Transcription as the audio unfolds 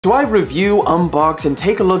So I review, unbox, and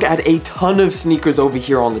take a look at a ton of sneakers over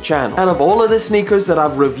here on the channel. Out of all of the sneakers that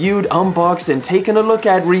I've reviewed, unboxed, and taken a look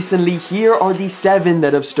at recently, here are the 7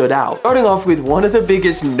 that have stood out. Starting off with one of the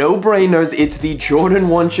biggest no-brainers, it's the Jordan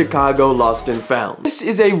 1 Chicago Lost and Found. This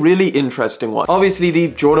is a really interesting one. Obviously, the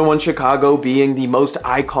Jordan 1 Chicago being the most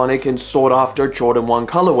iconic and sought-after Jordan 1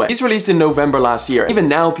 colorway. He's released in November last year. Even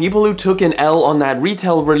now, people who took an L on that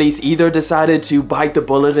retail release either decided to bite the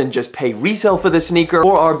bullet and just pay resale for the sneaker,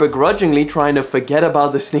 or are begrudgingly trying to forget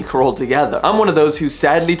about the sneaker altogether. I'm one of those who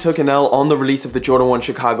sadly took an L on the release of the Jordan 1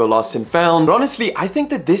 Chicago Lost and Found, but honestly, I think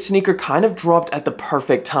that this sneaker kind of dropped at the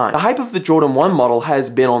perfect time. The hype of the Jordan 1 model has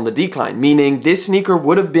been on the decline, meaning this sneaker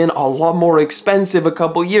would have been a lot more expensive a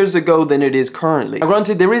couple years ago than it is currently. Now,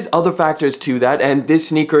 granted, there is other factors to that, and this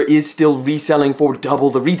sneaker is still reselling for double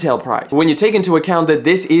the retail price. But when you take into account that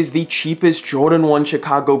this is the cheapest Jordan 1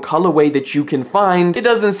 Chicago colorway that you can find, it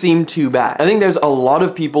doesn't seem too bad. I think there's a lot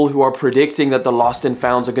of people who are predicting that the Lost and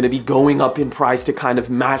Founds are going to be going up in price to kind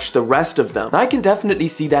of match the rest of them. And I can definitely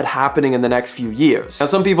see that happening in the next few years. Now,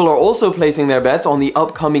 some people are also placing their bets on the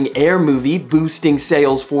upcoming Air movie, boosting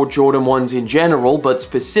sales for Jordan 1s in general, but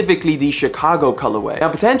specifically the Chicago colorway.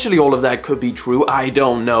 Now, potentially all of that could be true, I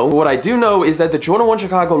don't know. But what I do know is that the Jordan 1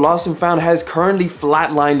 Chicago Lost and Found has currently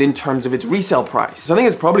flatlined in terms of its resale price. So I think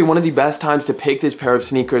it's probably one of the best times to pick this pair of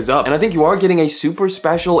sneakers up, and I think you are getting a super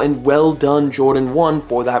special and well done Jordan 1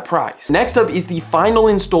 for that price. Next up is the final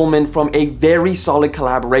installment from a very solid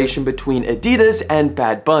collaboration between Adidas and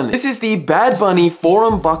Bad Bunny. This is the Bad Bunny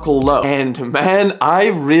Forum Buckle Low, and man, I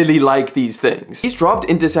really like these things. These dropped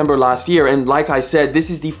in December last year, and like I said, this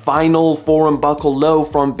is the final Forum Buckle Low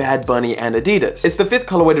from Bad Bunny and Adidas. It's the 5th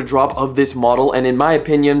colorway to drop of this model, and in my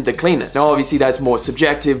opinion, the cleanest. Now obviously that's more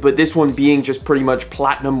subjective, but this one being just pretty much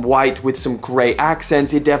platinum white with some gray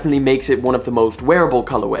accents, it definitely makes it one of the most wearable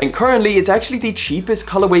colorway. And currently, it's actually the cheapest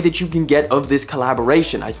colorway that you can get of this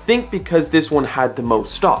collaboration, I think because this one had the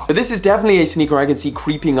most stock. But this is definitely a sneaker I can see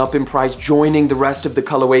creeping up in price, joining the rest of the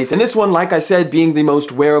colorways. And this one, like I said, being the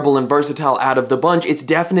most wearable and versatile out of the bunch, it's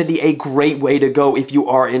definitely a great way to go if you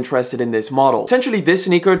are interested in this model. Essentially, this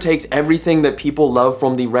sneaker takes everything that people love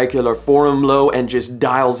from the regular Forum Low and just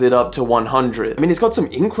dials it up to 100. I mean, it's got some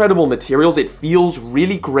incredible materials. It feels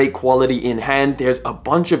really great quality in hand. There's a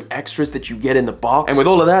bunch of extras that you get in the box. And with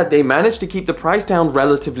all of that, they managed to keep the price down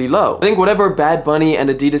relatively low. I think whatever Bad Bunny and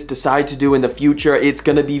Adidas decide to do in the future, it's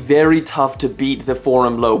gonna be very tough to beat the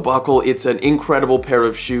Forum Low buckle. It's an incredible pair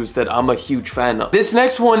of shoes that I'm a huge fan of. This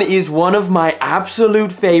next one is one of my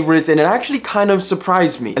absolute favorites, and it actually kind of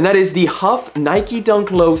surprised me, and that is the Huff Nike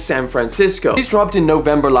Dunk Low San Francisco. These dropped in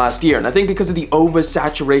November last year, and I think because of the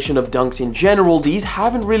oversaturation of dunks in general, these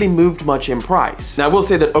haven't really moved much in price. Now, I will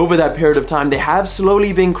say that over that period of time, they have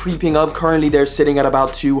slowly been creeping up. Currently, they're sitting at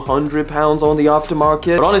about 200 pounds on the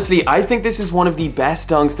aftermarket, but honestly, I think this is one of the best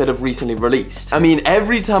dunks that have recently released. I mean,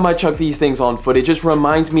 every time I chuck these things on foot, it just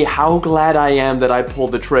reminds me how glad I am that I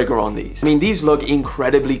pulled the trigger on these. I mean, these look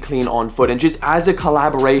incredibly clean on foot, and just as a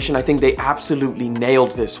collaboration, I think they absolutely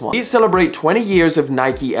nailed this one. These celebrate 20 years of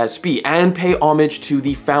Nike SB and pay homage to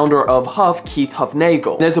the founder of Huff, Keith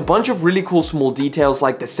Hufnagel. There's a bunch of really cool small details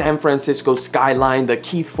like the San Francisco skyline, the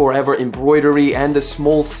Keith Forever embroidery, and the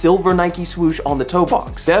small silver Nike swoosh on the toe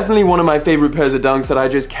box. Definitely one of my favorite pairs of dunks that I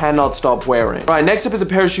just cannot stop wearing. Alright, next up is a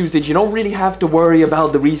pair of shoes that you don't really have to worry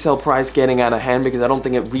about the resale price getting out of hand, because I don't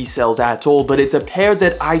think it resells at all, but it's a pair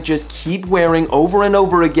that I just keep wearing over and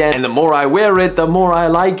over again, and the more I wear it, the more I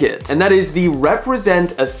like it. And that is the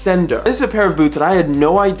Represent Ascender. This is a pair of boots that I had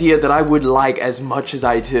no idea that I would like as much as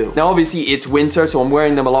I do. Now obviously it's winter, so I'm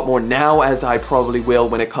wearing them a lot more now, as I probably will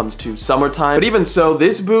when it comes to summertime, but even so,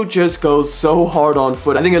 this boot just goes so hard on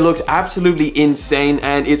foot. I think it looks absolutely insane,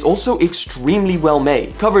 and it's also extremely well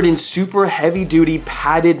made. Covered in super heavy duty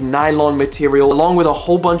padded nylon material, along with a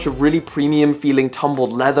whole bunch of really premium feeling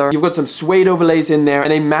tumbled leather. You've got some suede overlays in there,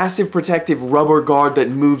 and a massive protective rubber guard that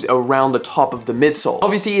moves around the top of the midsole.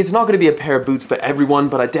 Obviously, it's not going to be a pair of boots for everyone,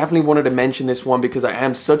 but I definitely wanted to mention this one because I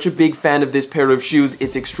am such a big fan of this pair of shoes.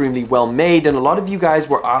 It's extremely well made, and a lot of you guys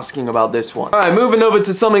were asking about this one. Alright, moving over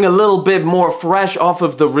to something a little bit more fresh off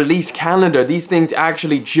of the release calendar. These things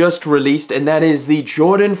actually just released, and that is the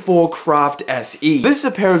Jordan 4 Craft SE. This is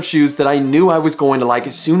a pair of shoes that I knew I was going to like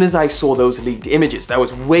as soon as I saw those leaked images. That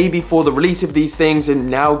was way before the release of these things, and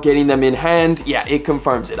now getting them in hand, yeah, it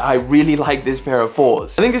confirms it. I really like this pair of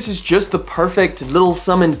 4s. I think this is just the perfect little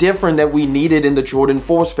something different that we needed in the Jordan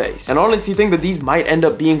 4 space. And I honestly think that these might end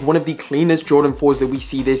up being one of the cleanest Jordan 4s that we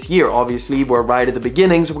see this year. Obviously, we're right at the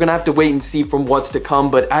beginning, so we're gonna have to wait and see from what's to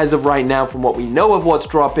come, but as of right now, from what we know of what's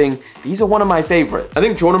dropping, these are one of my favorites. I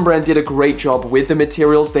think Jordan Brand did a great job with the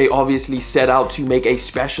materials. They obviously set out to make a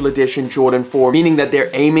special edition Jordan 4, meaning that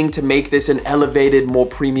they're aiming to make this an elevated, more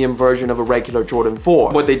premium version of a regular Jordan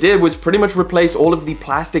 4. What they did was pretty much replace all of the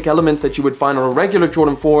plastic elements that you would find on a regular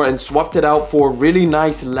Jordan 4 and swapped it out for really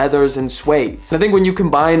nice leathers and suedes. And I think when you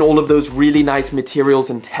combine all of those really nice materials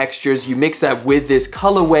and textures, you mix that with this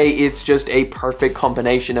colorway, it's just a perfect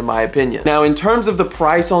combination in my opinion. Now, in terms of the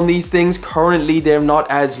price on these things, currently they're not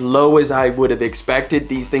as low as I would have expected.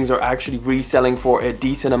 These things are actually reselling for a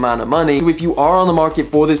decent amount of money. So if you are on the market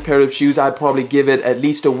for this pair of shoes, I'd probably give it at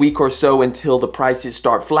least a week or so until the prices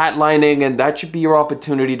start flatlining, and that should be your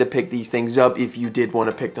opportunity to pick these things up if you did want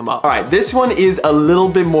to pick them up. All right, this one is a little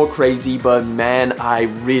bit more crazy, but man, I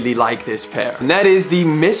really like this pair. And that is the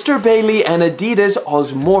Mr. Bailey and Adidas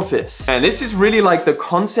Osmorphos. And this is really like the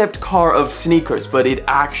concept car of sneakers, but it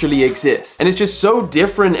actually exists. And it's just so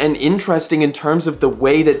different and interesting in terms of the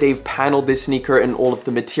way that they've paneled this sneaker and all of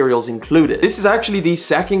the materials included. This is actually the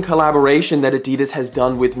second collaboration that Adidas has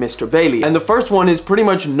done with Mr. Bailey. And the first one is pretty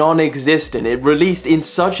much non-existent. It released in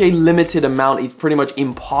such a limited amount, it's pretty much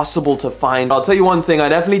impossible to find. I'll tell you one thing, I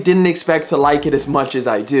definitely didn't expect to like it as much as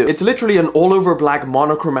I do. It's literally an all-over black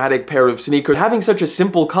monochromatic pair of sneakers. Having such a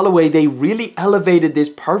simple colorway, they really elevated this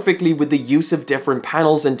perfectly with the use of different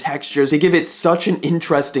panels and textures to give it such an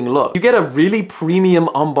interesting look. You get a really premium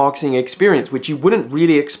unboxing experience, which you wouldn't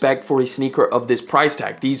really expect for a sneaker of this price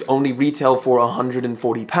tag. These only retail for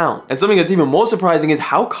 £140. And something that's even more surprising is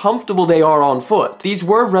how comfortable they are on foot. These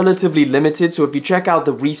were relatively limited, so if you check out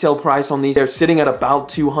the resale price on these, they're sitting at about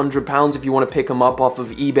 £200 if you want to pick them up off of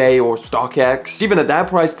eBay or StockX. Even at that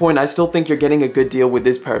price point, I still think you're getting a good deal with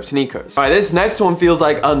this pair of sneakers. All right, this next one feels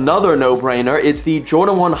like another no-brainer. It's the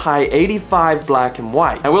Jordan 1 High 85 black and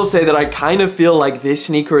white. I will say that I kind of feel like this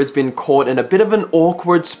sneaker has been caught in a bit of an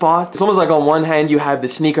awkward spot. It's almost like on one hand you have the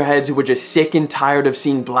sneakerheads who were just sick and tired of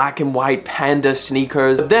seeing black and white panda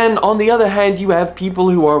sneakers. But then on the other hand, you have people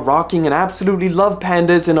who are rocking and absolutely love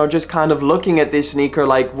pandas and are just kind of looking at this sneaker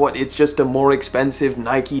like, what, it's just a more expensive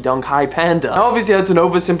Nike Dunk High Panda. Now, obviously that's an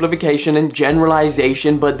oversimplification and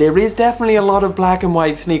generalization, but there is definitely a lot of black and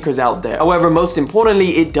white sneakers out there. However, most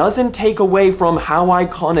importantly, it doesn't take away from how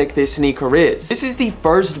iconic this sneaker is. This is the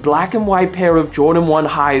first black and white pair of Jordan 1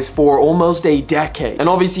 highs for almost a decade. And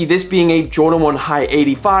obviously this being a Jordan 1 High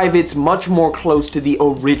 85, it's much more close to the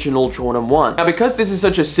original Jordan 1. Now, because this is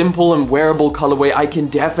such a simple and wearable colorway, I can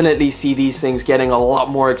definitely see these things getting a lot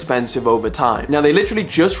more expensive over time. Now, they literally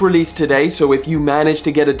just released today, so if you manage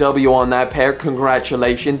to get a W on that pair,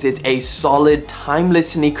 congratulations. It's a solid,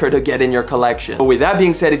 timeless sneaker to get in your collection. But with that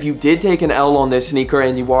being said, if you did take an L on this sneaker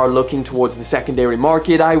and you are looking towards the secondary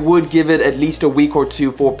market, I would give it at least a week or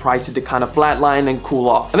two for prices to kind of flatline and cool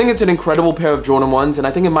off. I think it's an incredible pair of Jordan 1s, and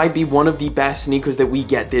I think it might be one of the best sneakers that we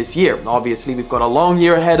get this year. Obviously, we've got a long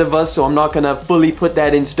year ahead of us, so I'm not gonna fully put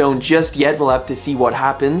that in stone just yet. We'll have to see what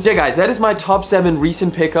happens. Yeah, guys, that is my top 7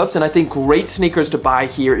 recent pickups, and I think great sneakers to buy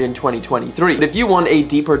here in 2023. But if you want a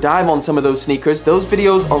deeper dive on some of those sneakers, those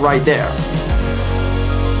videos are right there.